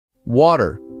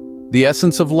Water, the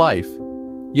essence of life,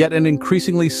 yet an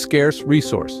increasingly scarce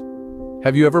resource.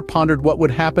 Have you ever pondered what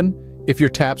would happen if your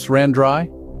taps ran dry?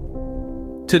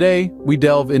 Today, we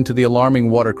delve into the alarming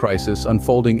water crisis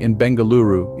unfolding in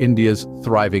Bengaluru, India's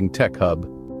thriving tech hub.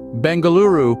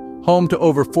 Bengaluru, home to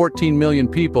over 14 million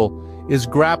people, is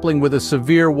grappling with a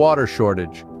severe water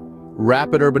shortage.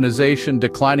 Rapid urbanization,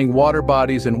 declining water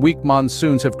bodies, and weak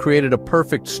monsoons have created a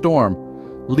perfect storm,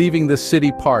 leaving the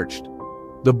city parched.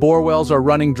 The borewells are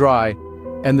running dry,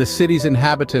 and the city's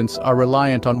inhabitants are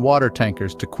reliant on water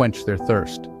tankers to quench their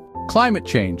thirst. Climate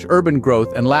change, urban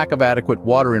growth, and lack of adequate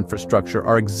water infrastructure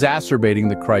are exacerbating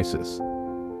the crisis.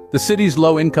 The city's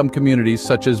low-income communities,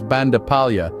 such as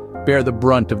Bangalore, bear the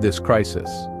brunt of this crisis.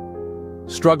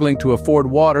 Struggling to afford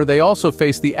water, they also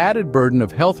face the added burden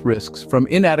of health risks from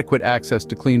inadequate access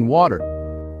to clean water.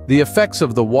 The effects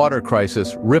of the water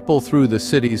crisis ripple through the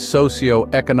city's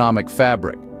socio-economic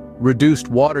fabric. Reduced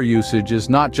water usage is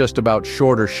not just about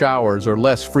shorter showers or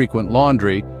less frequent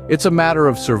laundry, it's a matter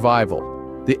of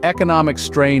survival. The economic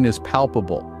strain is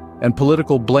palpable, and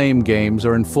political blame games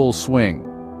are in full swing.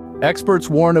 Experts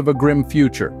warn of a grim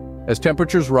future. As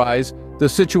temperatures rise, the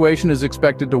situation is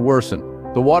expected to worsen.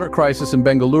 The water crisis in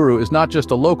Bengaluru is not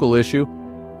just a local issue,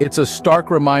 it's a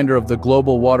stark reminder of the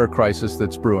global water crisis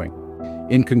that's brewing.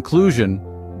 In conclusion,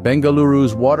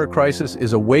 Bengaluru's water crisis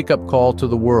is a wake-up call to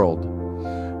the world.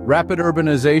 Rapid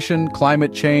urbanization,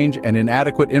 climate change, and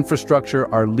inadequate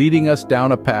infrastructure are leading us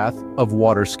down a path of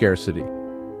water scarcity.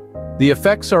 The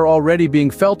effects are already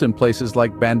being felt in places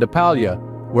like Bangalore,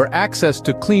 where access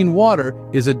to clean water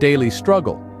is a daily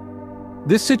struggle.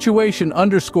 This situation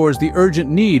underscores the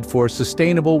urgent need for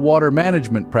sustainable water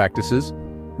management practices,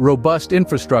 robust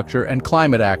infrastructure, and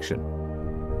climate action.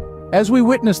 As we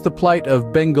witness the plight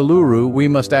of Bengaluru, we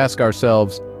must ask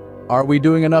ourselves, are we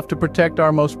doing enough to protect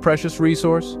our most precious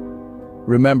resource?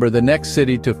 Remember, the next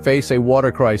city to face a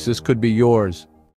water crisis could be yours.